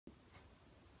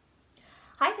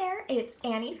Hi there, it's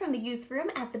Annie from the Youth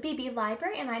Room at the BB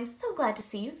Library, and I'm so glad to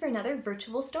see you for another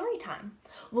virtual story time.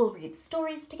 We'll read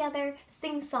stories together,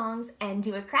 sing songs, and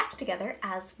do a craft together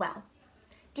as well.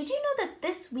 Did you know that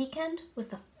this weekend was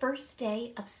the first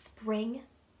day of spring?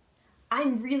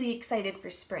 I'm really excited for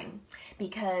spring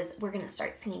because we're going to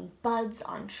start seeing buds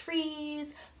on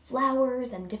trees,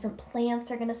 flowers and different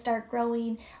plants are going to start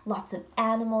growing, lots of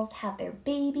animals have their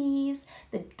babies,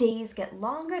 the days get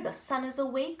longer, the sun is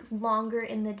awake longer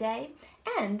in the day,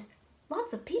 and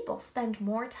lots of people spend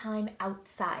more time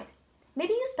outside.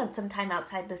 Maybe you spent some time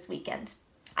outside this weekend.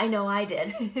 I know I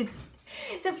did.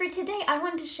 So for today, I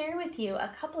wanted to share with you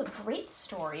a couple of great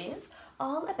stories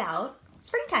all about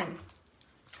springtime.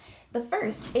 The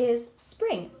first is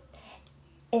Spring,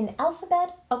 an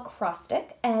alphabet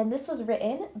acrostic, and this was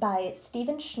written by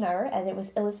Stephen Schnurr and it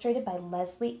was illustrated by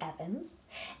Leslie Evans.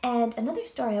 And another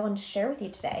story I want to share with you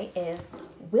today is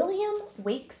William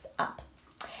Wakes Up.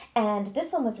 And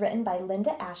this one was written by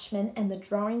Linda Ashman and the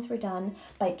drawings were done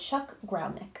by Chuck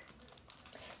Grownick.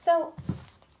 So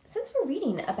since we're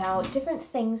reading about different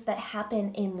things that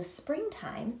happen in the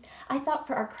springtime, I thought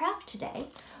for our craft today,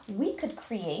 we could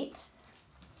create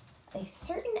a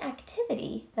certain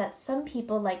activity that some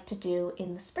people like to do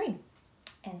in the spring,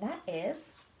 and that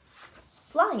is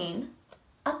flying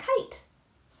a kite.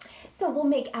 So we'll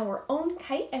make our own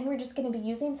kite, and we're just going to be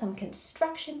using some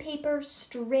construction paper,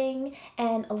 string,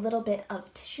 and a little bit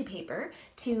of tissue paper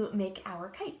to make our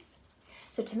kites.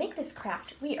 So to make this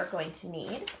craft, we are going to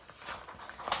need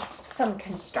some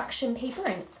construction paper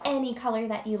in any color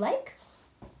that you like.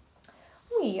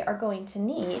 We are going to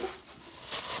need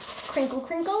crinkle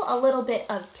crinkle, a little bit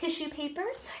of tissue paper.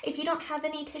 If you don't have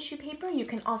any tissue paper, you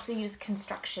can also use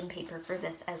construction paper for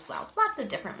this as well. Lots of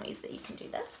different ways that you can do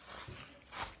this.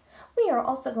 We are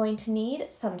also going to need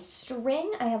some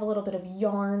string. I have a little bit of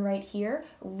yarn right here.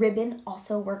 Ribbon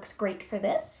also works great for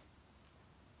this.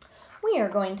 We are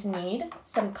going to need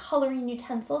some coloring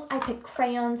utensils. I picked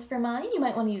crayons for mine. You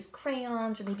might want to use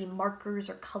crayons or maybe markers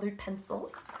or colored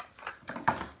pencils.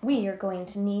 We are going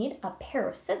to need a pair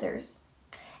of scissors.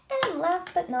 And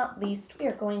last but not least, we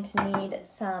are going to need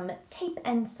some tape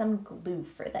and some glue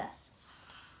for this.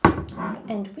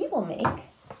 And we will make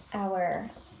our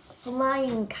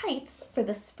flying kites for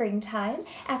the springtime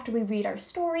after we read our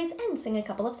stories and sing a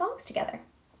couple of songs together.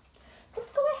 So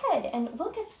let's go ahead and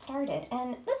we'll get started.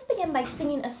 And let's begin by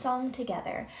singing a song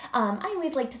together. I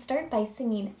always like to start by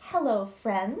singing Hello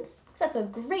Friends. That's a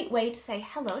great way to say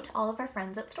hello to all of our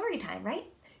friends at story time, right?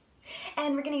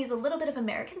 And we're going to use a little bit of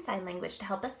American Sign Language to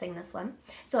help us sing this one.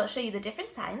 So I'll show you the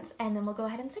different signs and then we'll go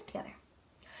ahead and sing together.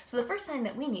 So the first sign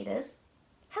that we need is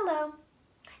hello.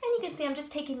 And you can see I'm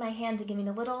just taking my hand and giving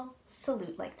a little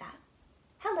salute like that.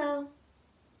 Hello.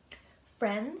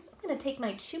 Friends, I'm going to take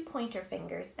my two pointer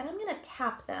fingers and I'm going to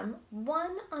tap them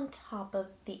one on top of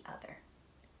the other.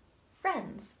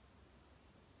 Friends.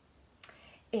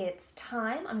 It's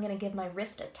time. I'm going to give my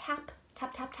wrist a tap,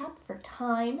 tap, tap, tap for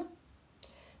time.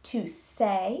 To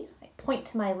say, I point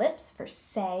to my lips for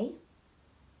say,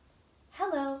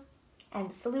 hello,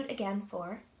 and salute again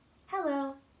for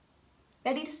hello.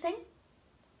 Ready to sing?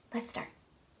 Let's start.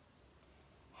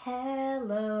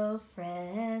 Hello,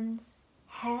 friends.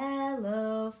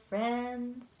 Hello,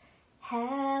 friends.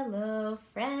 Hello,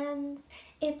 friends.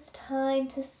 It's time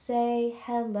to say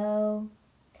hello.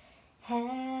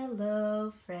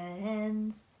 Hello,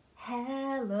 friends.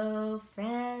 Hello,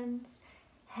 friends.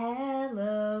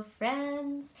 Hello,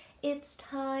 friends, it's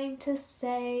time to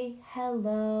say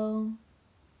hello.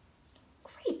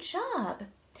 Great job.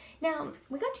 Now,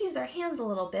 we got to use our hands a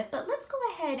little bit, but let's go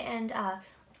ahead and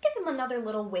let's give them another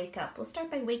little wake up. We'll start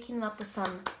by waking them up with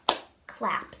some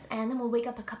claps, and then we'll wake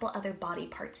up a couple other body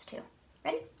parts too.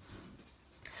 Ready?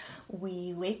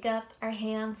 We wake up our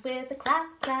hands with a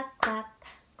clap, clap, clap,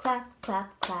 clap,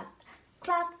 clap, clap.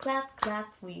 Clap, clap,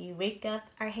 clap, we wake up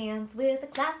our hands with a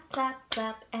clap, clap,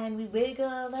 clap, and we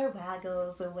wiggle our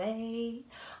waggles away.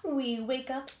 We wake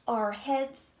up our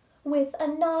heads with a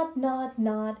nod, nod,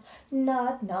 nod,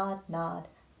 nod, nod, nod,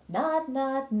 nod,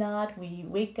 nod, nod. We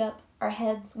wake up our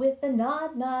heads with a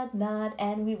nod, nod, nod,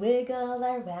 and we wiggle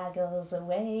our waggles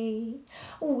away.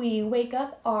 We wake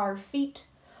up our feet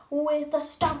with a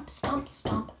stomp, stomp,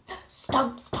 stomp,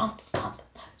 stomp, stomp, stomp.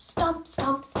 Stomp,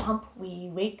 stomp, stomp, we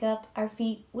wake up our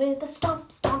feet with a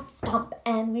stomp, stomp, stomp,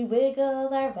 and we wiggle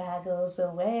our waggles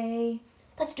away.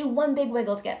 Let's do one big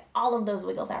wiggle to get all of those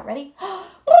wiggles out. Ready? Phew!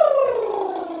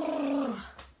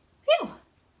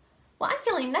 Well, I'm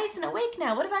feeling nice and awake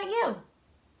now. What about you?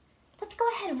 Let's go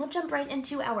ahead and we'll jump right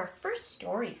into our first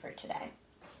story for today.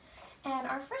 And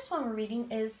our first one we're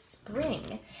reading is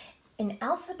Spring. an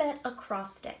alphabet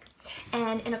acrostic.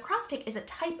 And an acrostic is a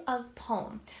type of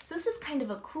poem. So this is kind of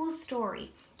a cool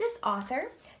story. This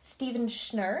author, Stephen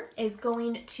Schnurr, is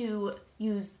going to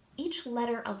use each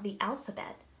letter of the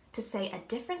alphabet to say a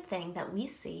different thing that we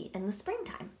see in the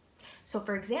springtime. So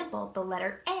for example, the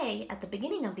letter A at the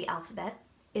beginning of the alphabet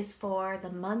is for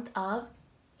the month of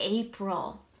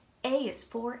April. A is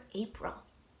for April.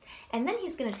 And then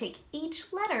he's going to take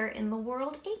each letter in the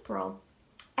word April,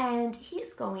 and he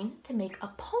is going to make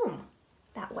a poem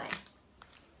that way.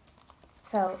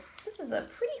 So this is a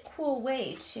pretty cool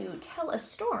way to tell a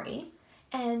story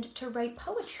and to write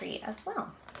poetry as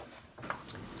well.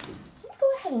 So let's go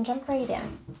ahead and jump right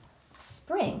in.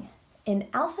 Spring, an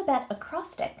alphabet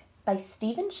acrostic by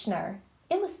Stephen Schnurr,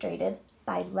 illustrated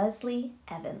by Leslie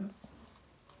Evans.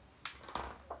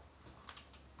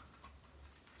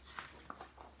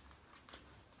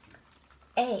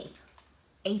 A,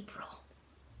 April.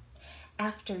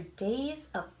 After days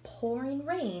of pouring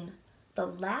rain, the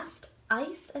last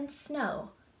ice and snow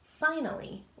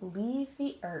finally leave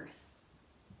the earth.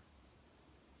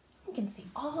 You can see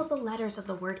all the letters of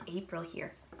the word April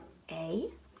here. A,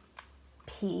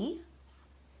 P,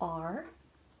 R,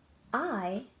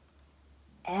 I,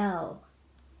 L.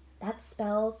 That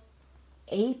spells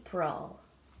April.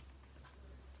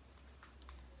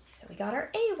 So we got our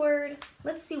A word.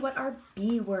 Let's see what our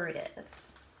B word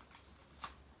is.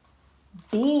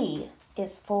 B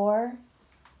is for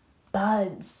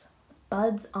buds.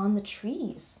 Buds on the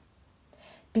trees.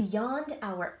 Beyond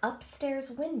our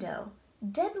upstairs window,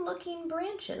 dead-looking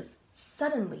branches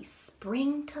suddenly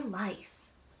spring to life.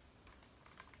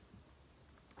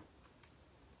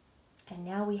 And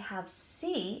now we have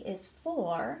C is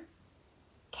for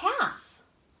calf.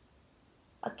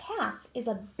 A calf is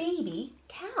a baby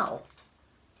cow.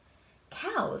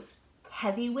 Cows,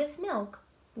 heavy with milk,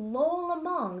 loll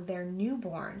among their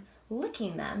newborn,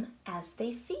 licking them as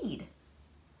they feed.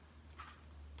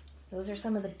 So those are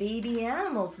some of the baby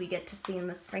animals we get to see in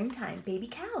the springtime. Baby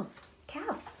cows,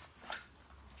 calves.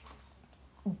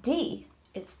 D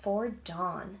is for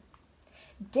dawn.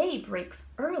 Day breaks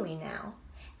early now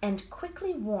and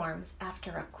quickly warms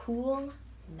after a cool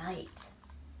night.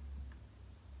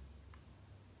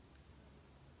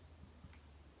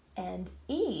 And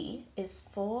E is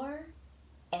for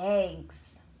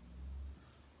eggs.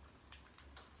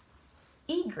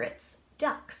 Egrets,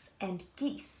 ducks, and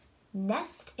geese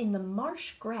nest in the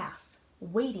marsh grass,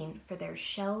 waiting for their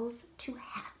shells to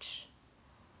hatch.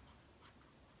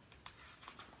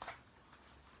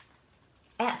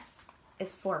 F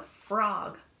is for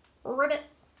frog. Ribbit.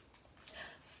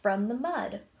 From the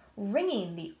mud,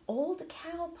 ringing the old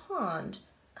cow pond,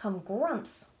 come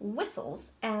grunts,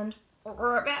 whistles, and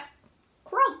ribbit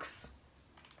croaks.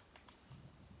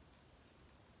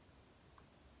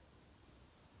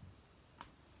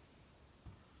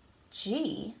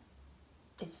 G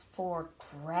is for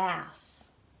grass.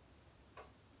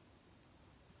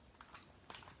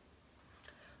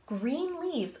 Green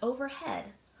leaves overhead,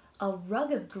 a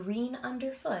rug of green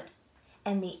underfoot,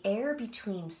 and the air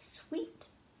between sweet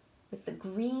with the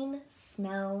green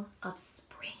smell of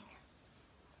spring.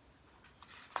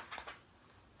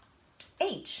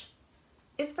 H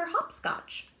is for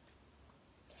hopscotch.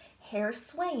 Hair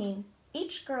swaying,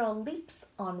 each girl leaps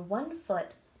on one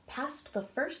foot past the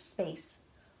first space,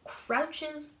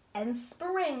 crouches and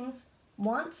springs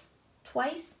once,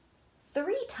 twice,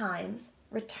 3 times,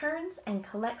 returns and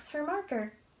collects her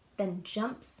marker, then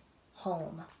jumps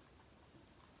home.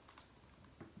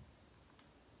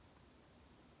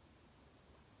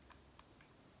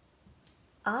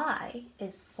 I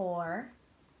is for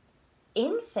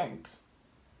infant,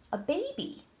 a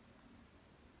baby.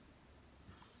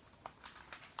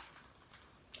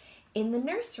 In the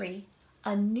nursery,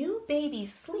 a new baby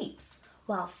sleeps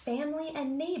while family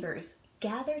and neighbors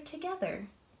gather together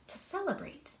to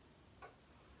celebrate.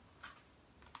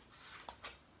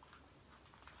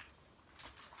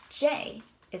 J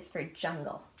is for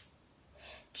jungle.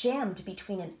 Jammed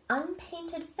between an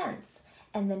unpainted fence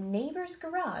and the neighbor's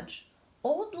garage,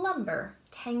 old lumber,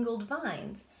 tangled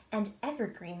vines, and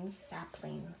evergreen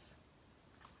saplings.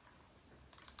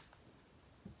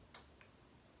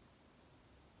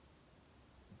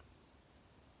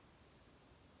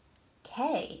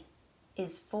 K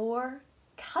is for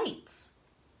kites,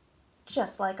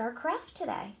 just like our craft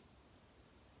today.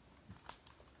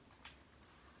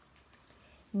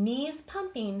 Knees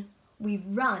pumping, we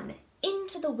run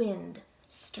into the wind,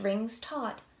 strings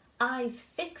taut, eyes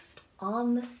fixed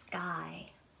on the sky.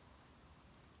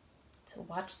 To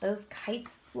watch those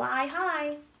kites fly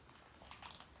high.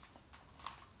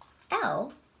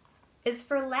 L is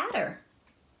for ladder.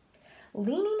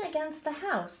 Leaning against the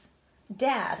house,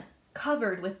 Dad,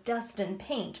 covered with dust and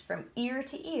paint from ear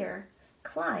to ear,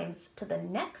 climbs to the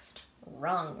next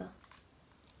rung.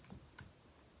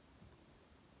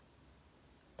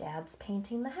 Dad's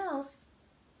painting the house.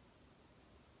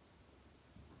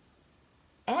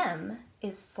 M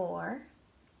is for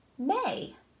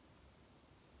May,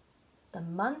 the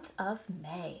month of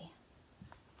May.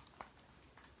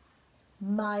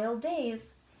 Mild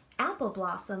days, apple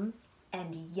blossoms,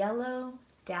 and yellow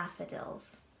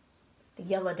daffodils. The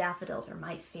yellow daffodils are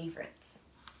my favorites.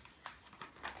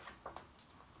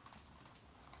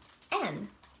 N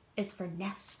is for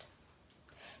nest.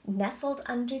 Nestled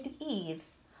under the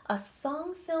eaves, a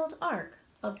song-filled arc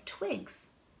of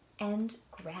twigs and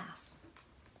grass.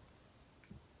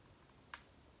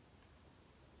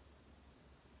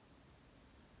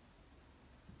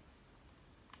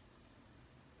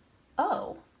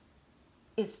 O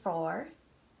is for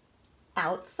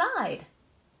outside.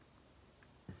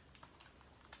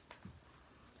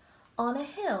 On a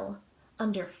hill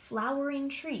under flowering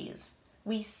trees,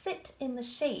 we sit in the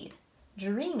shade,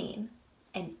 dreaming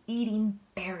and eating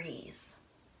berries.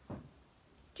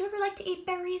 Do you ever like to eat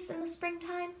berries in the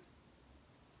springtime?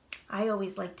 I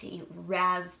always like to eat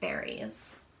raspberries.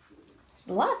 There's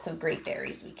lots of great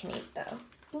berries we can eat though.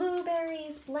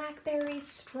 Blueberries, blackberries,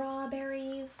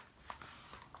 strawberries.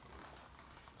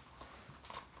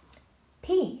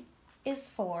 P is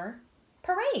for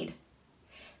parade.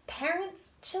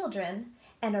 Parents, children,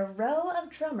 and a row of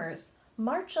drummers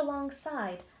march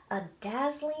alongside a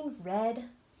dazzling red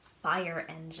fire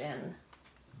engine.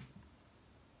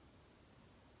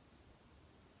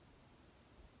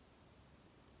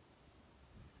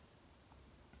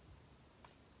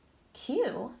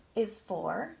 Q is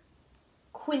for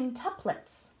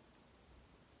quintuplets.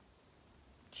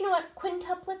 Do you know what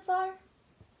quintuplets are?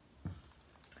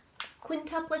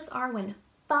 Quintuplets are when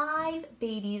 5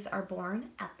 babies are born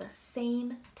at the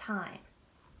same time.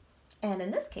 And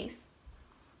in this case,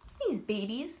 these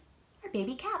babies are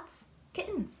baby cats,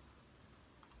 kittens.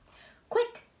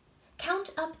 Quick,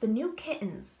 count up the new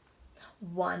kittens.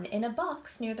 1 in a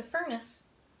box near the furnace,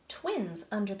 twins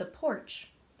under the porch,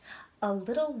 a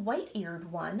little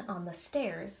white-eared one on the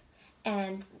stairs,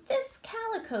 and this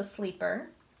calico sleeper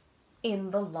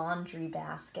in the laundry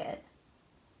basket.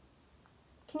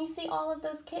 Can you see all of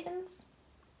those kittens?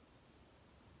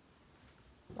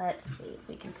 Let's see if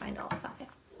we can find all 5.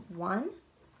 1,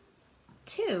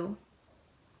 2,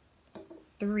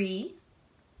 3,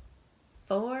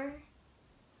 4,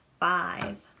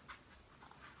 5.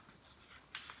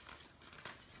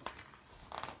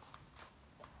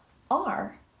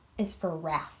 R is for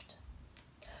raft.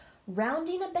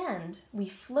 Rounding a bend, we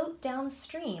float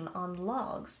downstream on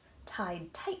logs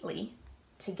tied tightly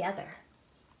together.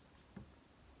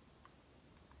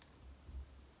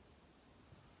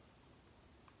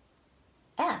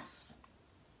 S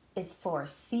is for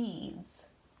seeds.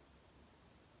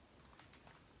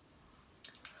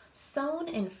 Sown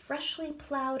in freshly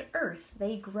plowed earth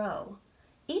they grow,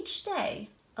 each day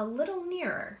a little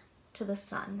nearer to the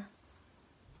sun.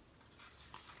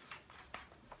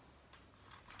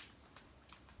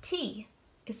 T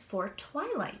is for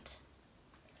twilight.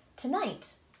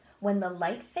 Tonight, when the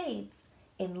light fades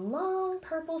in long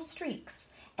purple streaks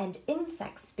and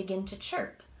insects begin to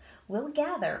chirp, we'll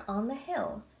gather on the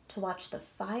hill to watch the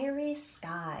fiery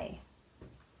sky.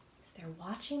 So they're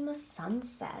watching the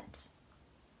sunset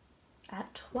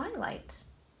at twilight.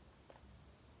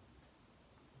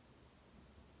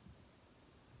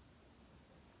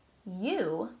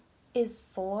 U is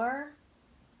for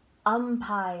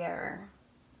umpire.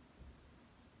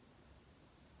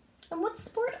 And what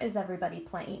sport is everybody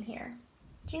playing here?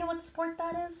 Do you know what sport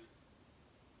that is?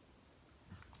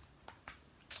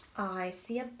 I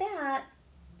see a bat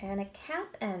and a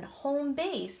cap and home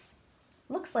base.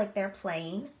 Looks like they're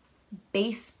playing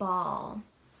baseball.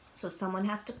 So someone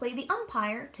has to play the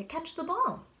umpire to catch the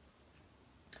ball.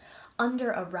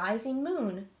 Under a rising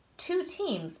moon, 2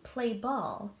 teams play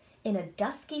ball in a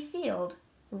dusky field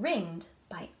ringed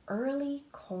by early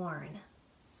corn.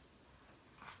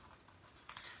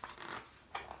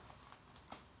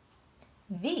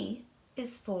 V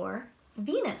is for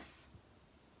Venus,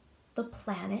 the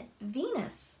planet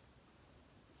Venus.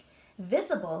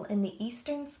 Visible in the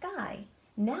eastern sky,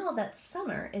 now that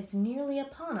summer is nearly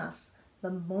upon us, the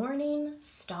morning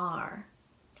star.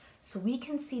 So we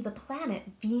can see the planet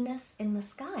Venus in the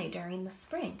sky during the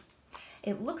spring.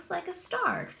 It looks like a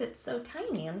star because it's so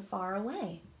tiny and far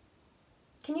away.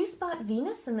 Can you spot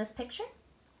Venus in this picture?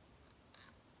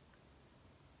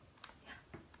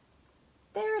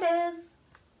 There it is.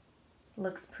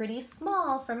 Looks pretty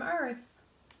small from Earth.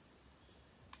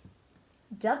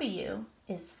 W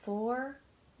is for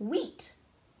wheat.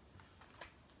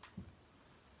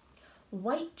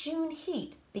 White June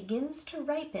heat begins to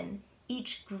ripen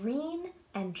each green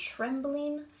and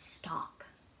trembling stalk.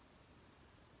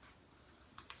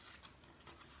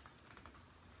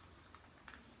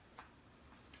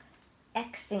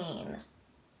 Xing.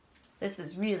 This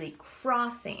is really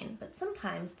crossing, but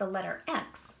sometimes the letter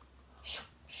X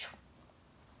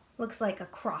looks like a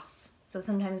cross, so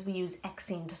sometimes we use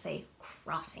Xing to say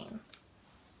crossing.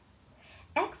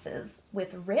 X's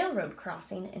with railroad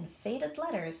crossing in faded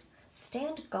letters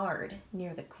stand guard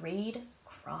near the grade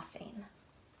crossing.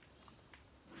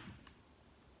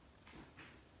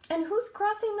 And who's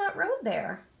crossing that road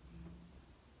there?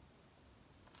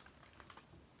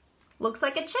 Looks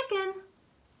like a chicken.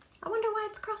 I wonder why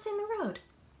it's crossing the road.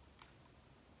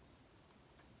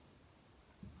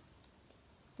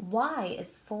 Y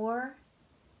is for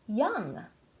young.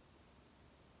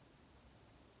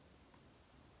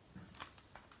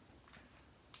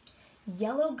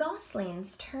 Yellow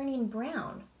goslings turning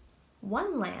brown.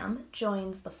 One lamb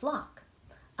joins the flock.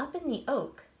 Up in the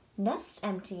oak, nests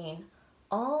emptying,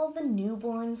 all the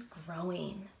newborns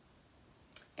growing.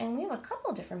 And we have a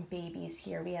couple different babies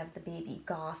here. We have the baby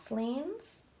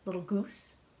goslings, little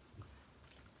goose,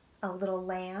 a little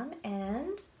lamb,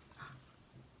 and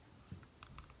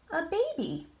a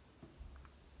baby.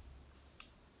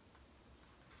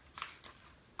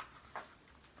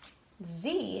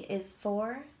 Z is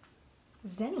for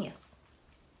zenith.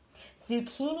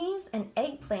 Zucchinis and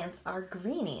eggplants are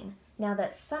greening now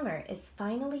that summer is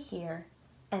finally here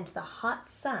and the hot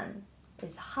sun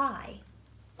is high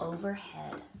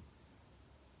overhead.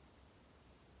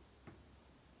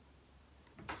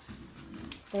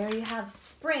 So there you have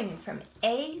spring from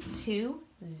A to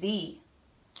Z.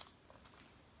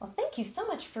 Well, thank you so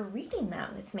much for reading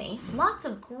that with me. Lots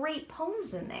of great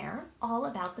poems in there, all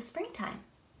about the springtime.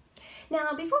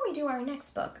 Now, before we do our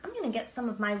next book, I'm going to get some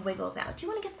of my wiggles out. Do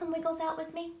you want to get some wiggles out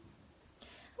with me?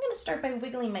 I'm going to start by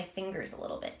wiggling my fingers a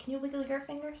little bit. Can you wiggle your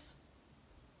fingers?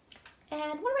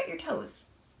 And what about your toes?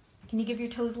 Can you give your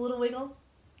toes a little wiggle?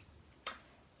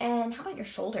 And how about your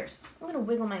shoulders? I'm going to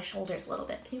wiggle my shoulders a little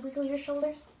bit. Can you wiggle your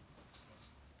shoulders?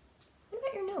 What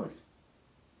about your nose?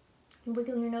 Can you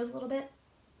wiggle your nose a little bit?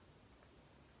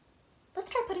 Let's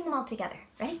try putting them all together.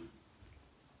 Ready?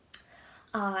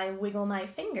 I wiggle my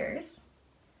fingers.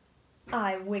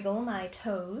 I wiggle my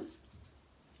toes.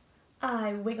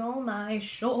 I wiggle my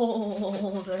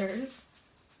shoulders.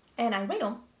 And I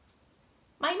wiggle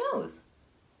my nose.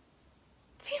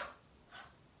 Phew!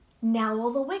 Now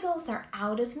all the wiggles are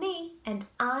out of me, and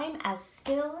I'm as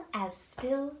still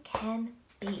can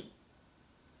be.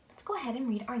 Let's go ahead and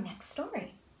read our next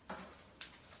story.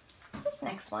 This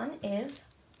next one is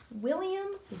William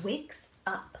Wakes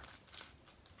Up.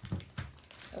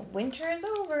 So winter is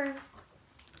over,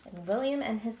 and William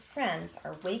and his friends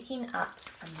are waking up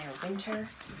from their winter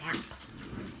nap.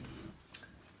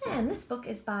 And this book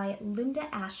is by Linda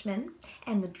Ashman,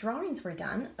 and the drawings were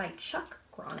done by Chuck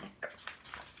Gronick.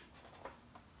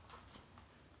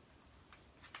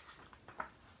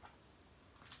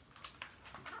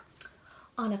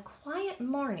 On a quiet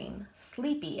morning,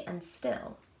 sleepy and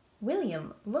still,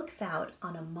 William looks out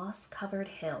on a moss-covered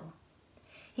hill.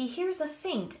 He hears a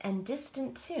faint and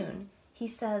distant tune. He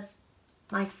says,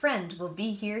 "My friend will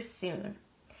be here soon.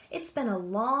 It's been a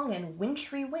long and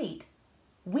wintry wait.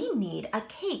 We need a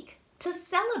cake to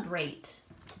celebrate."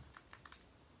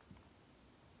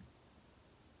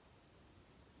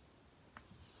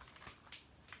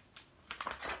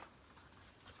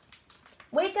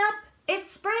 Wake up! It's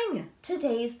spring!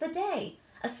 Today's the day.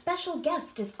 A special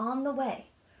guest is on the way.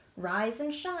 Rise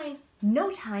and shine,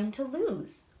 no time to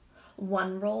lose.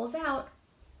 One rolls out,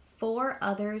 4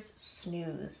 others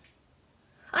snooze.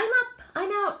 I'm up,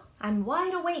 I'm out, I'm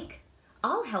wide awake.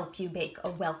 I'll help you bake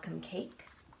a welcome cake.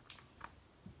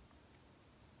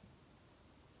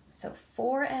 So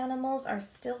 4 animals are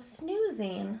still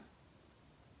snoozing,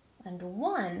 and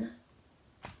 1,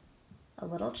 a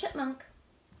little chipmunk,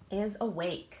 is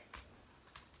awake.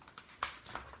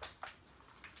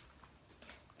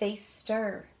 They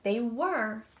stir, they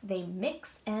whir, they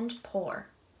mix and pour.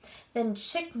 Then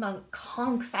Chipmunk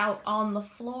conks out on the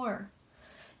floor.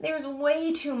 There's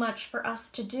way too much for us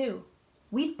to do.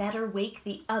 We'd better wake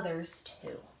the others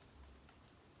too.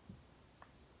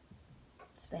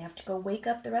 So they have to go wake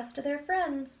up the rest of their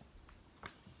friends.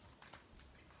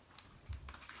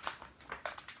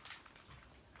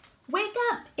 Wake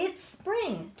up, it's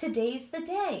spring, today's the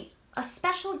day. A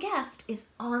special guest is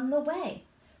on the way.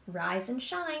 Rise and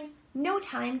shine, no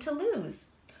time to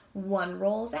lose. 1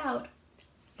 rolls out,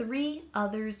 3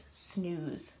 others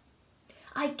snooze.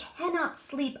 I cannot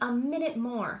sleep a minute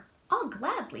more. I'll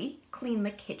gladly clean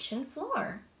the kitchen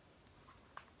floor.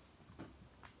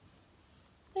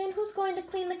 And who's going to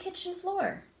clean the kitchen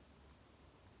floor?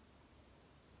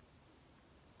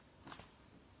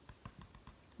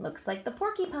 Looks like the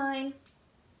porcupine.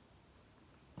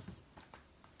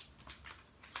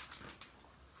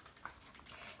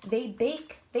 They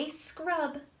bake, they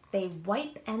scrub, they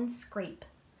wipe and scrape.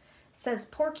 Says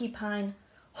Porcupine,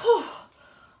 "Whew,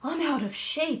 I'm out of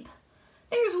shape.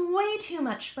 There's way too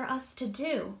much for us to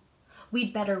do.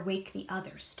 We'd better wake the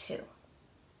others too."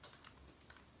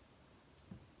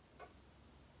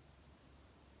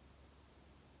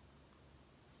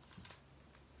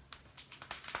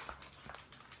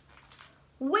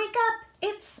 Wake up,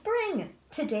 it's spring.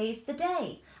 Today's the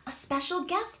day. A special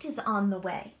guest is on the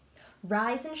way.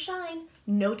 Rise and shine,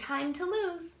 no time to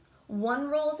lose. One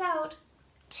rolls out,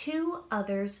 two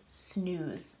others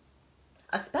snooze.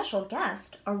 A special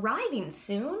guest arriving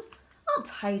soon. I'll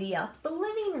tidy up the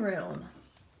living room.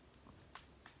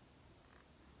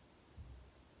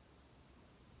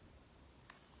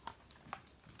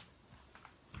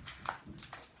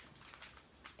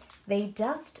 They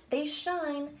dust, they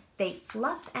shine, they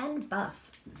fluff and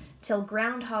buff, till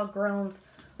Groundhog groans,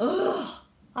 "Ugh,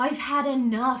 I've had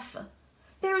enough.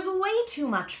 There's way too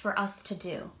much for us to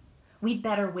do. We'd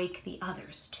better wake the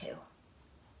others too."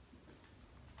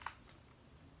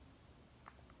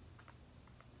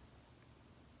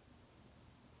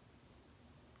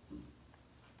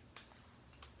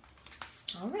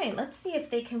 All right, let's see if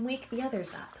they can wake the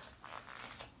others up.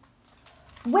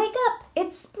 Wake up,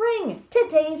 it's spring.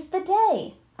 Today's the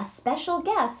day. A special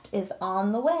guest is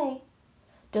on the way.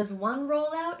 Does one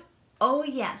roll out? Oh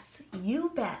yes, you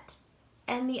bet.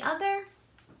 And the other?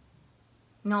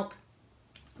 Nope,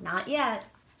 not yet.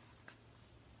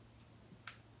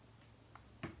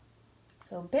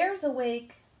 So Bear's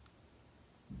awake.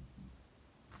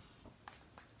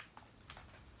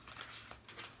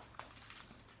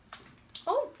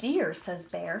 "Oh dear," says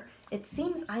Bear, "it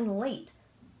seems I'm late.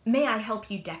 May I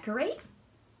help you decorate?"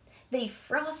 They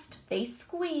frost, they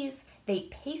squeeze, they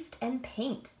paste and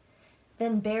paint.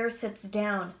 Then Bear sits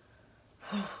down.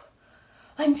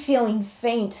 "I'm feeling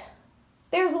faint.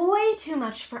 There's way too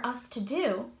much for us to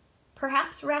do.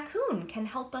 Perhaps Raccoon can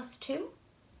help us too?"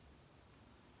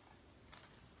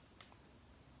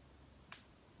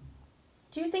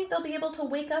 Do you think they'll be able to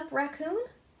wake up Raccoon?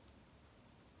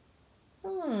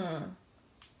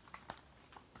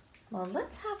 Well,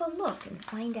 let's have a look and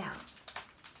find out.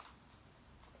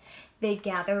 They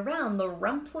gather round the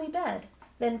rumply bed,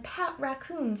 then pat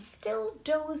Raccoon's still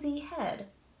dozy head.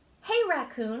 "Hey,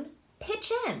 Raccoon,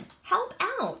 pitch in, help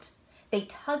out." They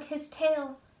tug his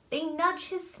tail, they nudge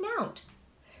his snout.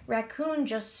 Raccoon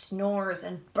just snores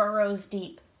and burrows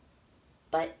deep.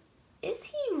 But is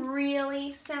he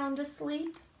really sound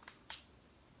asleep?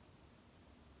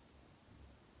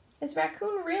 Is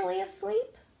Raccoon really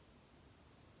asleep?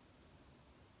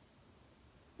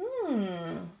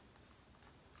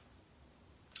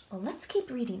 Well, let's keep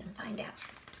reading and find out.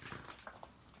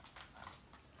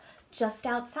 Just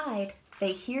outside,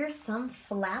 they hear some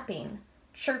flapping,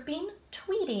 chirping,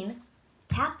 tweeting,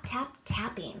 tap, tap,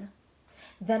 tapping.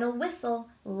 Then a whistle,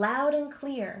 loud and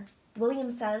clear. William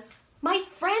says, "My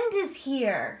friend is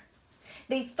here."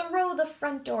 They throw the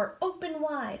front door open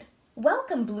wide.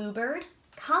 "Welcome, Bluebird,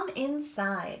 come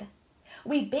inside.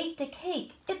 We baked a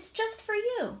cake, it's just for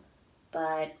you,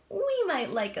 but we might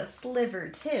like a sliver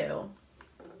too."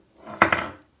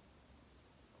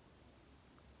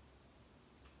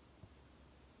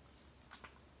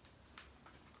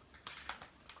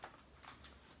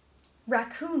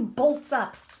 Raccoon bolts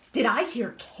up. "Did I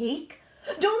hear cake?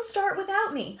 Don't start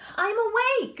without me. I'm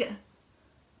awake."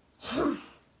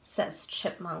 "Humph," says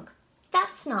Chipmunk.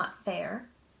 "That's not fair."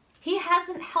 "He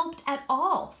hasn't helped at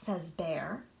all," says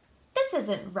Bear. "This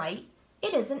isn't right.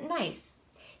 It isn't nice.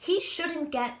 He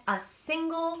shouldn't get a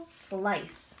single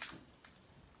slice."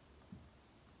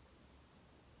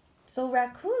 So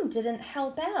Raccoon didn't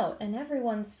help out, and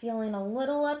everyone's feeling a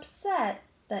little upset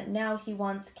that now he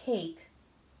wants cake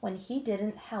when he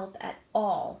didn't help at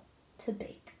all to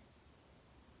bake.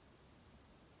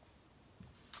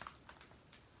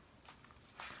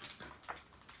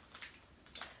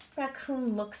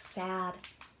 Raccoon looks sad.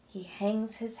 He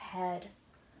hangs his head.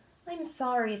 "I'm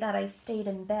sorry that I stayed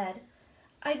in bed.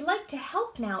 I'd like to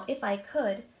help now if I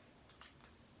could,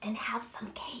 and have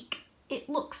some cake. It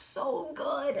looks so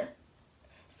good."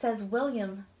 Says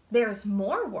William, "There's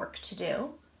more work to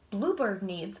do. Bluebird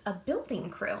needs a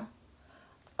building crew."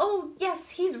 "Oh,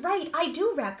 yes, he's right, I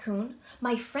do, Raccoon.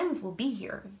 My friends will be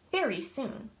here very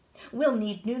soon. We'll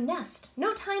need new nest,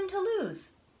 no time to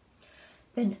lose.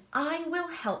 Then I will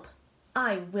help,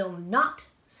 I will not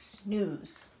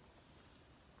snooze.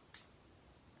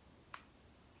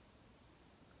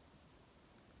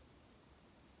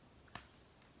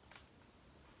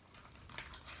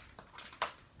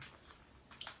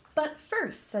 But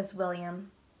first, says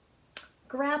William,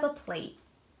 grab a plate.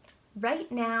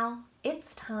 Right now,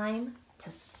 it's time to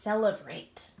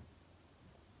celebrate.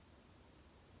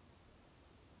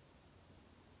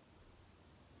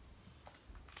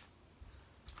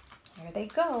 Here they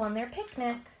go on their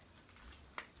picnic.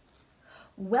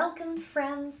 Welcome,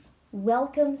 friends,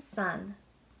 welcome, sun.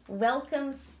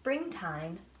 Welcome,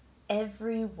 springtime,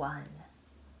 everyone.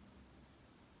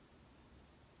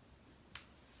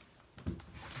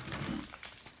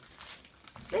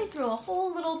 So they threw a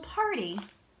whole little party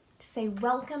to say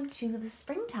welcome to the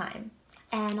springtime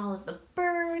and all of the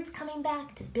birds coming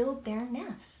back to build their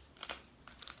nest.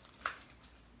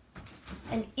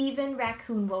 And even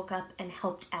Raccoon woke up and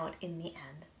helped out in the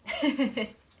end.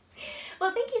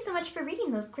 Well, thank you so much for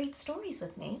reading those great stories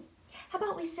with me. How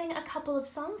about we sing a couple of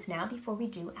songs now before we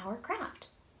do our craft?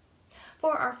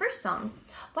 For our first song,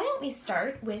 why don't we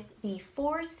start with the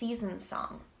 4 Seasons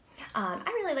song? I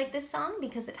really like this song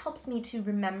because it helps me to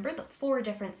remember the 4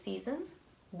 different seasons: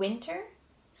 winter,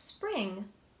 spring,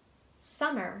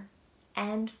 summer,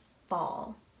 and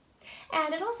fall.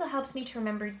 And it also helps me to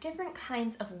remember different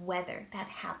kinds of weather that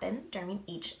happen during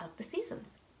each of the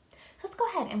seasons. So let's go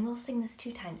ahead and we'll sing this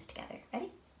 2 times together.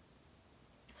 Ready?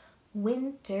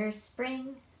 Winter,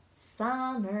 spring,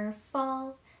 summer,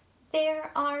 fall,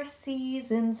 there are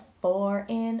seasons 4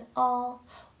 in all.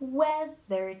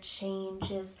 Weather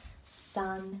changes,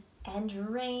 sun and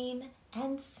rain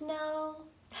and snow.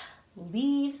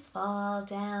 Leaves fall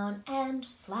down and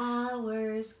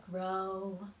flowers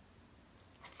grow.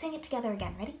 Let's sing it together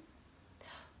again. Ready?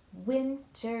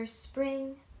 Winter,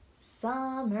 spring,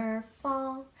 summer,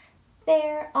 fall,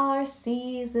 there are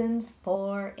seasons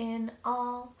 4 in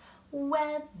all.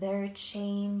 Weather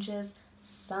changes,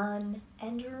 sun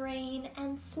and rain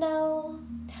and snow.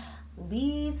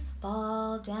 Leaves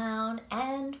fall down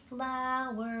and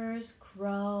flowers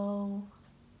grow.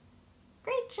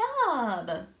 Great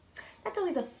job! That's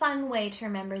always a fun way to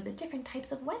remember the different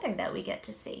types of weather that we get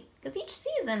to see, because each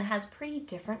season has pretty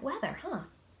different weather, huh?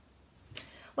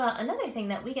 Well, another thing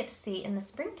that we get to see in the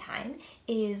springtime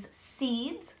is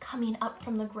seeds coming up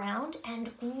from the ground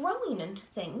and growing into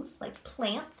things like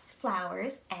plants,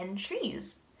 flowers, and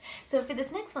trees. So for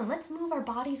this next one, let's move our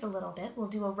bodies a little bit. We'll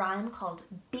do a rhyme called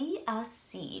Be a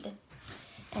Seed.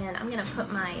 And I'm gonna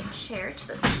put my chair to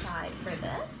the side for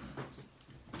this.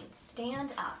 Let's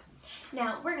stand up.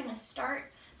 Now we're gonna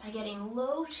start by getting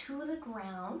low to the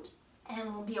ground,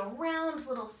 and we'll be a round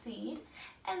little seed,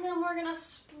 and then we're gonna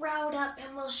sprout up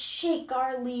and we'll shake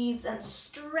our leaves and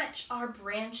stretch our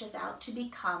branches out to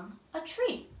become a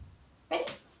tree. Ready?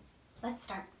 Let's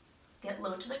start. Get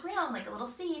low to the ground like a little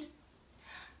seed.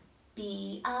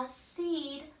 Be a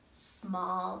seed,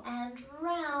 small and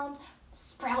round,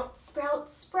 sprout, sprout,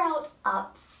 sprout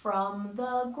up from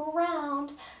the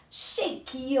ground.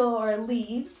 Shake your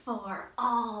leaves for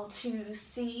all to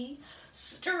see.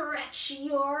 Stretch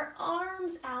your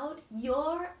arms out,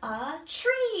 you're a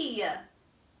tree.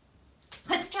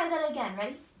 Let's try that again,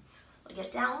 ready? We'll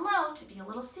get down low to be a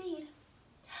little seed.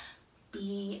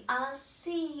 Be a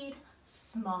seed,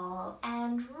 small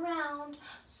and round,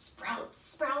 sprout,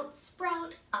 sprout,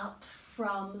 sprout up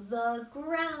from the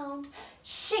ground.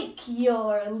 Shake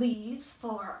your leaves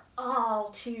for all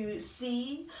to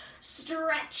see.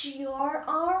 Stretch your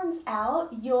arms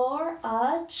out, you're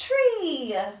a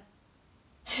tree.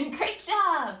 Great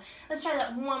job. Let's try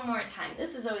that one more time.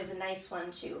 This is always a nice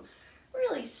one to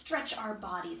really stretch our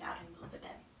bodies out and move a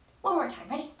bit. One more time,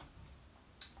 ready?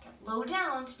 Get low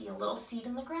down to be a little seed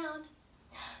in the ground.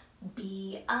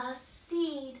 Be a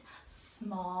seed,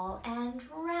 small and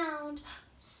round,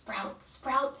 sprout,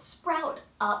 sprout, sprout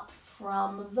up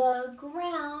from the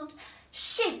ground.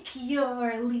 Shake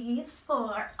your leaves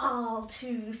for all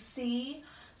to see.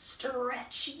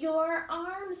 Stretch your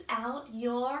arms out,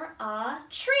 you're a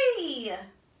tree.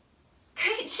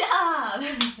 Great job.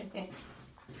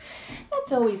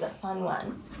 That's always a fun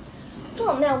one.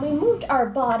 Well, now we moved our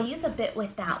bodies a bit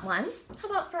with that one. How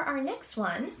about for our next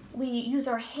one, we use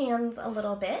our hands a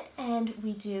little bit and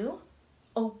we do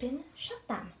open, shut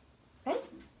them, right?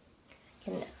 You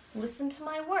can listen to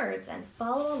my words and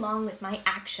follow along with my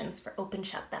actions for open,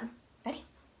 shut them. Ready?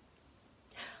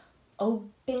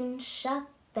 Open, shut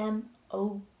them,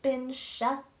 open,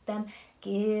 shut them.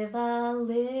 Give a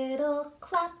little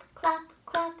clap, clap,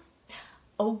 clap.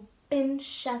 Open,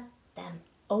 shut them,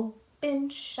 open, open,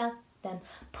 shut them,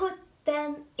 put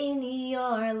them in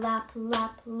your lap,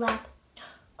 lap, lap.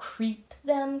 Creep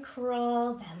them,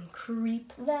 crawl them,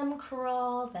 creep them,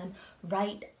 crawl them,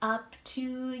 right up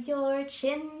to your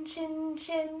chin, chin,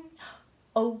 chin.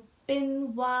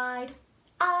 Open wide,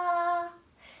 ah,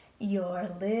 your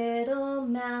little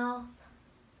mouth,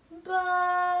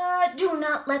 but do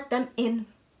not let them in.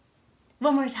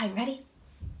 One more time, ready?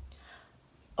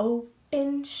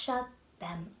 Open, shut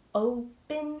them,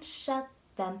 open, shut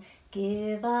them,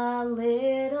 give a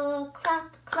little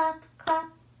clap, clap,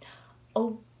 clap.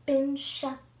 Open,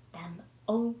 shut them,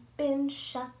 open,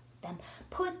 shut them,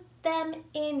 put them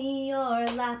in your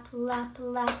lap, lap,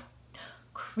 lap.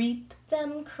 Creep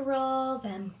them, crawl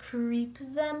them, creep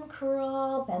them,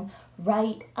 crawl them,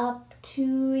 right up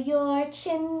to your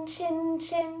chin, chin,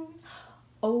 chin.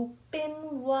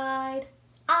 Open wide,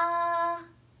 ah,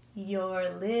 your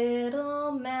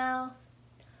little mouth,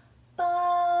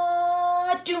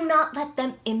 but do not let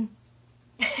them in.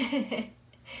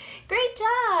 Great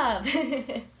job!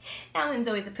 That one's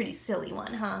always a pretty silly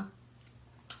one, huh?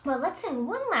 Well, let's sing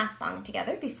one last song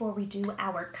together before we do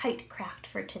our kite craft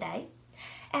for today.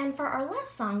 And for our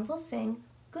last song, we'll sing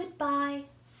Goodbye,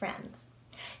 Friends.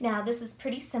 Now, this is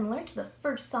pretty similar to the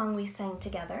first song we sang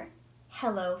together,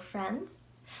 Hello, Friends.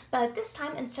 But this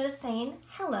time, instead of saying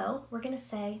hello, we're going to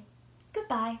say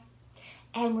goodbye.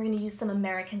 And we're going to use some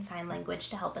American Sign Language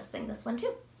to help us sing this one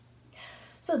too.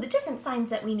 So the different signs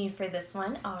that we need for this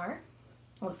one are,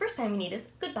 well, the first sign we need is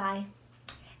goodbye.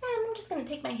 And I'm just going to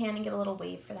take my hand and give a little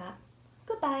wave for that.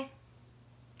 Goodbye.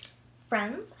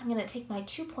 Friends, I'm going to take my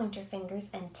 2 pointer fingers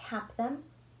and tap them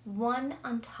one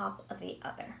on top of the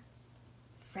other.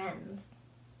 Friends.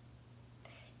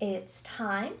 It's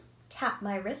time. Tap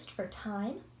my wrist for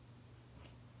time.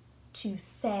 To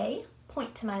say,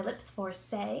 point to my lips for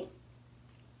say.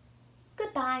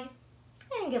 Goodbye.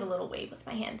 And give a little wave with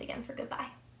my hand again for goodbye.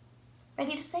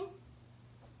 Ready to sing?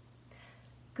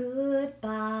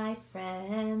 Goodbye,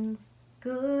 friends.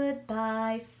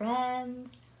 Goodbye,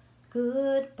 friends.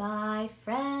 Goodbye,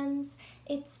 friends.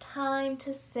 It's time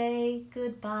to say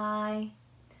goodbye.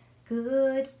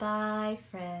 Goodbye,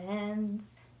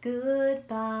 friends.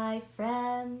 Goodbye,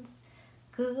 friends.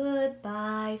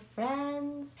 Goodbye,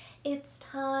 friends. It's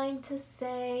time to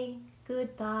say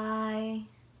goodbye.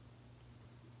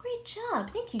 Great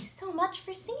job. Thank you so much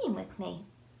for singing with me.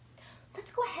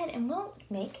 Let's go ahead and we'll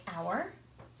make our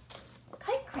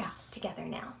kite crafts together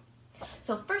now.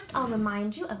 So first I'll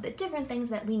remind you of the different things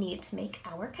that we need to make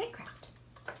our kite craft.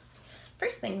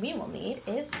 First thing we will need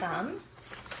is some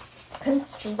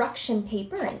construction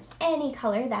paper in any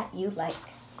color that you like.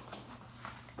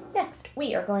 Next,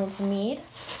 we are going to need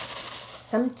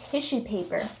some tissue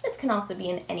paper. This can also be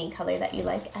in any color that you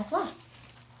like as well.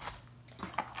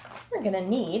 We're going to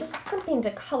need something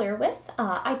to color with.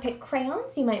 I picked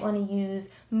crayons. You might want to use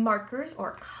markers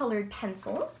or colored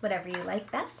pencils, whatever you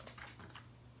like best.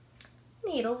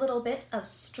 Need a little bit of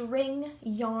string,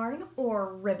 yarn,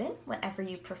 or ribbon, whatever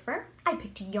you prefer. I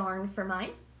picked yarn for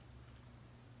mine.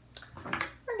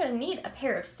 We're going to need a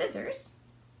pair of scissors.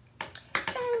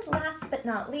 And last but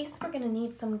not least, we're going to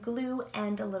need some glue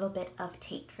and a little bit of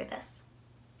tape for this.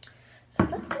 So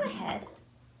let's go ahead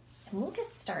and we'll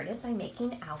get started by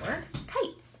making our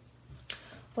kites.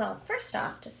 Well, first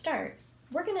off, to start,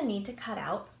 we're going to need to cut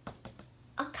out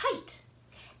a kite.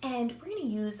 And we're going to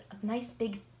use a nice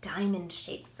big diamond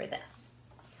shape for this.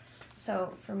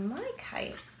 So for my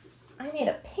kite, I made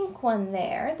a pink one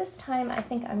there. This time I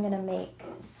think I'm going to make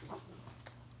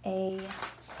a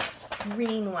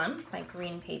green one, my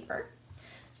green paper.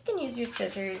 So you can use your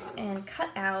scissors and cut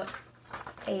out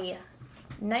a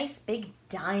nice big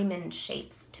diamond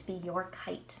shape to be your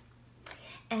kite.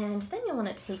 And then you'll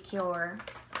want to take your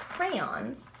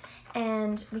crayons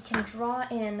and we can draw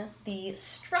in the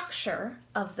structure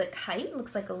of the kite. It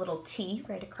looks like a little T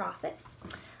right across it.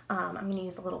 I'm going to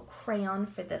use a little crayon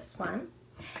for this one.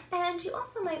 And you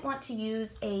also might want to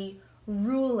use a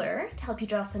ruler to help you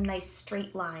draw some nice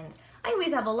straight lines. I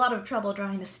always have a lot of trouble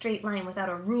drawing a straight line without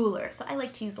a ruler, so I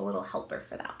like to use a little helper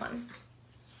for that one.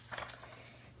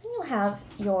 Then you'll have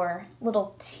your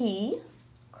little T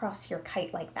across your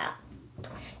kite like that.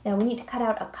 Now we need to cut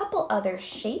out a couple other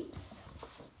shapes,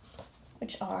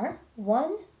 which are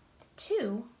 1,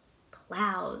 2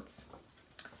 clouds.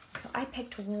 So I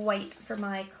picked white for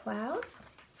my clouds.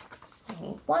 I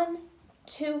need 1,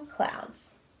 2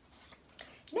 clouds.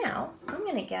 Now I'm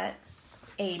going to get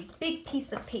a big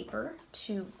piece of paper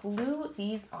to glue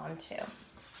these onto.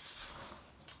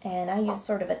 And I used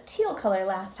sort of a teal color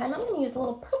last time. I'm going to use a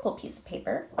little purple piece of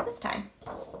paper this time.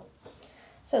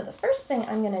 So the first thing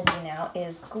I'm going to do now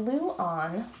is glue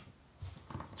on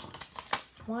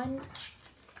One,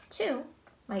 two,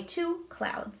 my two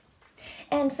clouds.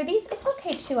 And for these, it's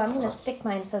okay too. I'm going to stick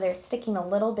mine so they're sticking a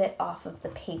little bit off of the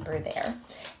paper there.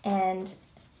 And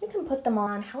you can put them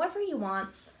on however you want.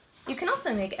 You can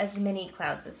also make as many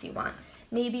clouds as you want.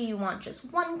 Maybe you want just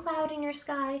one cloud in your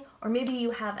sky, or maybe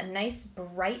you have a nice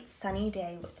bright sunny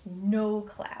day with no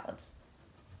clouds.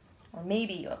 Or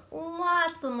maybe you have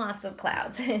lots and lots of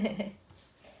clouds.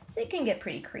 So you can get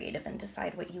pretty creative and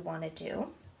decide what you want to do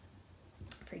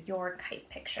for your kite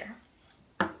picture.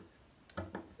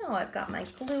 So I've got my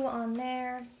glue on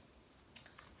there.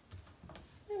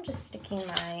 I'm just sticking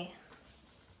my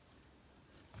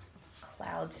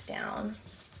clouds down.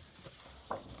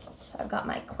 So I've got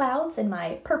my clouds in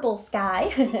my purple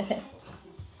sky.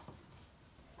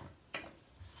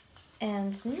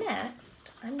 And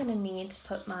next, I'm going to need to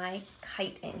put my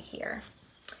kite in here.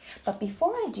 But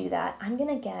before I do that, I'm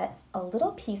going to get a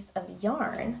little piece of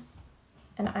yarn,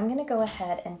 and I'm going to go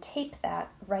ahead and tape that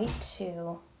right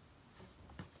to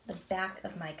the back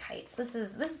of my kites. This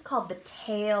is called the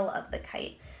tail of the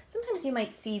kite. Sometimes you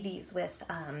might see these with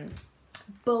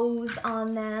bows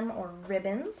on them or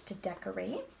ribbons to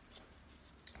decorate.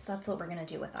 So that's what we're going to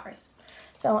do with ours.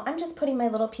 So I'm just putting my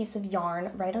little piece of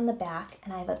yarn right on the back,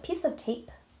 and I have a piece of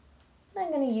tape that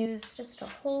I'm going to use just to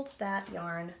hold that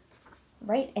yarn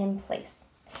right in place.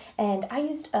 And I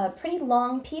used a pretty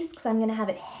long piece because I'm going to have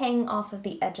it hang off of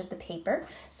the edge of the paper,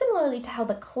 similarly to how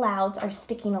the clouds are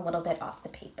sticking a little bit off the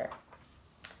paper.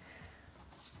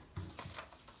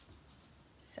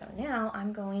 So now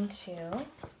I'm going to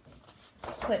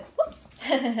put, whoops,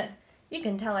 you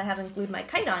can tell I haven't glued my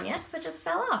kite on yet because it just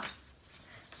fell off.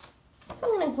 So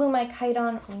I'm going to glue my kite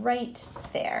on right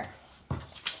there.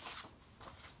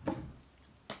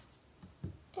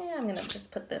 And I'm going to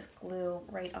just put this glue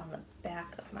right on the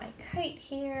back of my kite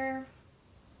here.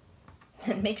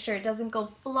 And make sure it doesn't go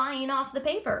flying off the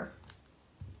paper.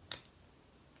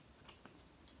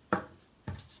 I've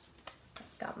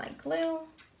got my glue.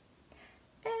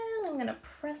 And I'm going to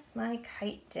press my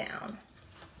kite down.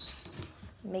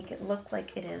 Make it look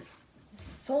like it is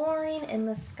soaring in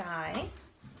the sky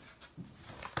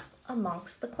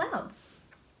amongst the clouds.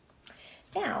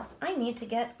 Now, I need to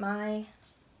get my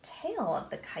tail of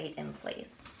the kite in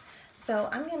place. So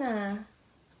I'm gonna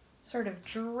sort of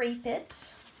drape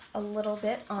it a little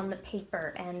bit on the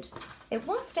paper, and it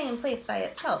won't stay in place by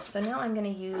itself. So now I'm gonna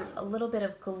use a little bit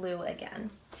of glue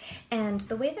again. And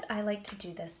the way that I like to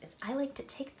do this is I like to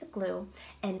take the glue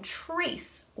and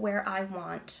trace where I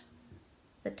want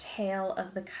the tail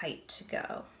of the kite to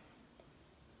go.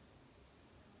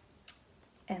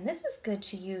 And this is good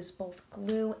to use both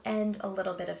glue and a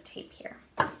little bit of tape here.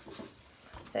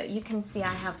 So you can see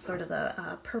I have sort of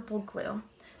the purple glue.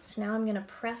 So now I'm going to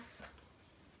press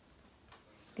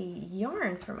the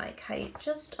yarn for my kite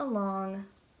just along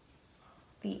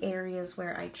the areas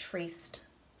where I traced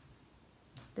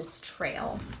this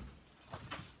trail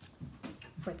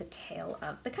for the tail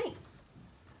of the kite.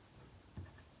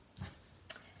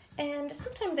 And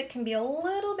sometimes it can be a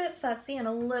little bit fussy and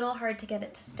a little hard to get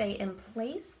it to stay in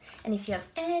place. And if you have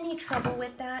any trouble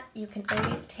with that, you can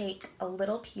always take a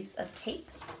little piece of tape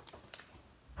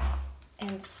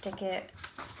and stick it,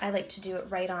 I like to do it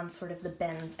right on sort of the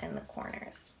bends and the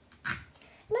corners. And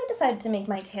I decided to make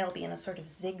my tail be in a sort of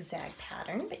zigzag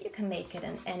pattern, but you can make it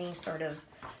in any sort of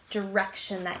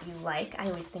direction that you like. I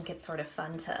always think it's sort of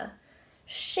fun to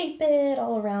shape it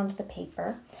all around the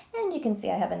paper. And you can see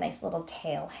I have a nice little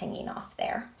tail hanging off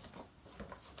there.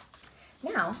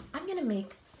 Now I'm going to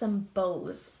make some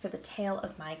bows for the tail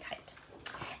of my kite.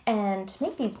 And to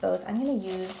make these bows, I'm going to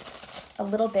use a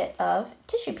little bit of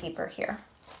tissue paper here.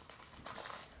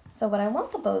 So what I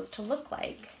want the bows to look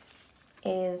like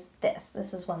is this.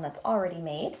 This is one that's already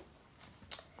made.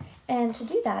 And to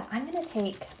do that, I'm going to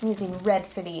take, I'm using red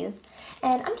for these,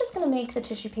 and I'm just going to make the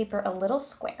tissue paper a little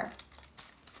square.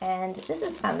 And this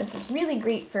is fun. This is really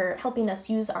great for helping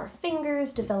us use our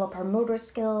fingers, develop our motor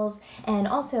skills, and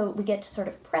also we get to sort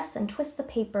of press and twist the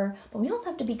paper, but we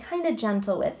also have to be kind of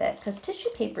gentle with it because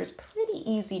tissue paper is pretty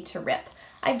easy to rip.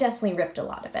 I've definitely ripped a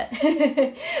lot of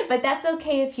it, but that's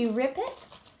okay if you rip it.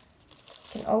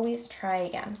 You can always try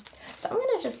again. So I'm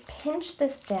going to just pinch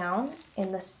this down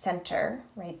in the center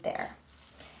right there.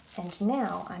 And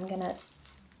now I'm going to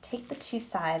take the two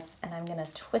sides and I'm going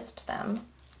to twist them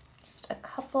just a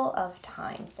couple of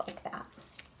times like that.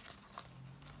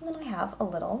 And then I have a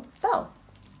little bow.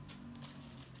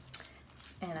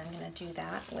 And I'm going to do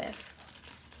that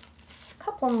with a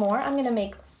couple more. I'm going to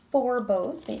make 4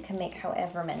 bows, but you can make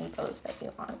however many bows that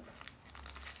you want.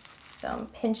 So I'm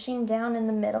pinching down in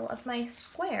the middle of my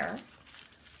square,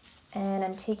 and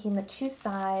I'm taking the two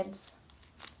sides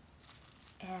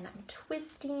and I'm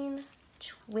twisting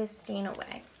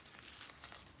away.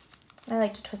 I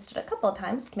like to twist it a couple of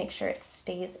times to make sure it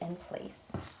stays in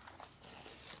place.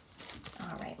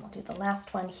 All right, we'll do the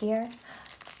last one here.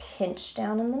 Pinch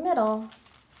down in the middle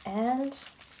and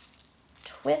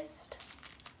twist,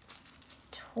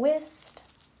 twist,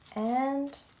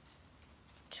 and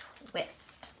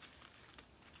twist.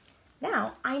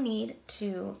 Now I need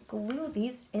to glue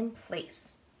these in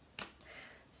place.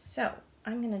 So what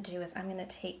I'm going to do is I'm going to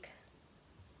take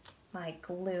my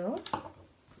glue,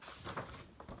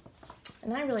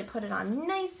 and I really put it on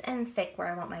nice and thick where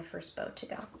I want my first bow to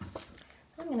go.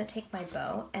 I'm going to take my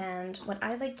bow, and what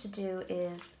I like to do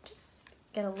is just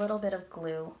get a little bit of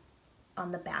glue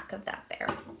on the back of that there.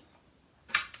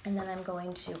 And then I'm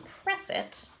going to press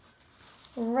it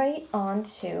right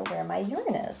onto where my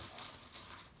yarn is.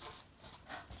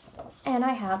 And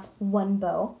I have one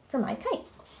bow for my kite.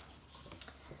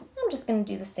 I'm just going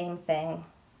to do the same thing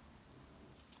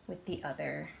with the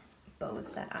other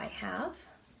bows that I have.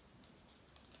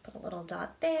 Put a little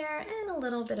dot there and a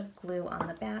little bit of glue on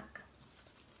the back.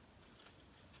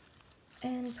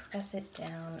 And press it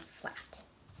down flat.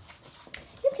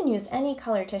 You can use any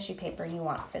color tissue paper you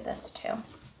want for this too.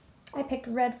 I picked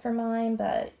red for mine,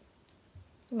 but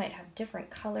you might have different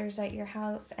colors at your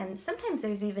house, and sometimes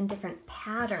there's even different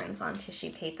patterns on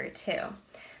tissue paper too,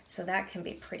 so that can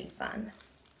be pretty fun.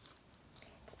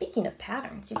 Speaking of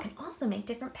patterns, you can also make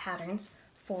different patterns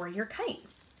for your kite.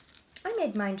 I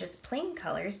made mine just plain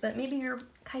colors, but maybe your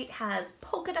kite has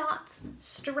polka dots,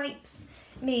 stripes,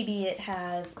 maybe it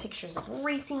has pictures of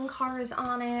racing cars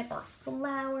on it or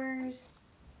flowers.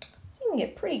 So you can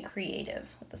get pretty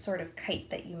creative with the sort of kite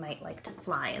that you might like to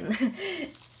fly in.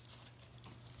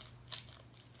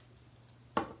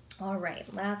 All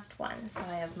right, last one. So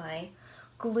I have my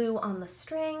glue on the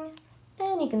string,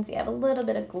 and you can see I have a little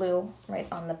bit of glue right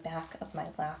on the back of my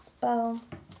last bow.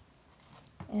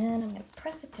 And I'm going to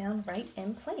press it down right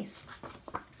in place.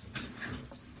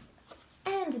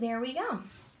 And there we go.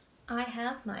 I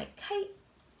have my kite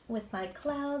with my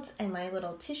clouds and my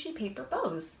little tissue paper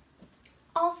bows,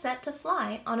 all set to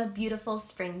fly on a beautiful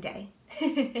spring day.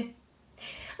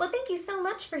 Well, thank you so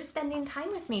much for spending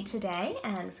time with me today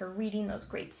and for reading those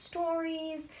great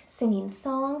stories, singing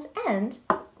songs, and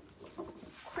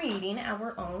creating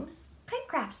our own kite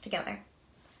crafts together.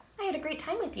 I had a great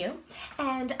time with you,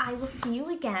 and I will see you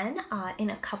again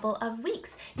in a couple of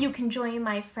weeks. You can join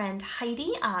my friend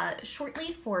Heidi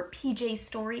shortly for PJ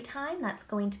Story Time. That's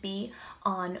going to be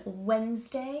on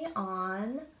Wednesday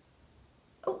on...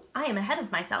 Oh, I am ahead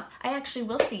of myself. I actually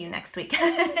will see you next week.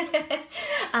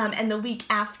 And the week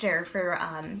after for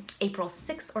April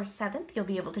 6th or 7th, you'll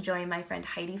be able to join my friend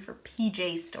Heidi for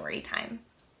PJ Story Time.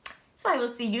 So I will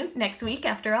see you next week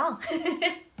after all.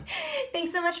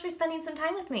 Thanks so much for spending some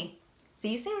time with me.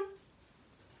 See you soon.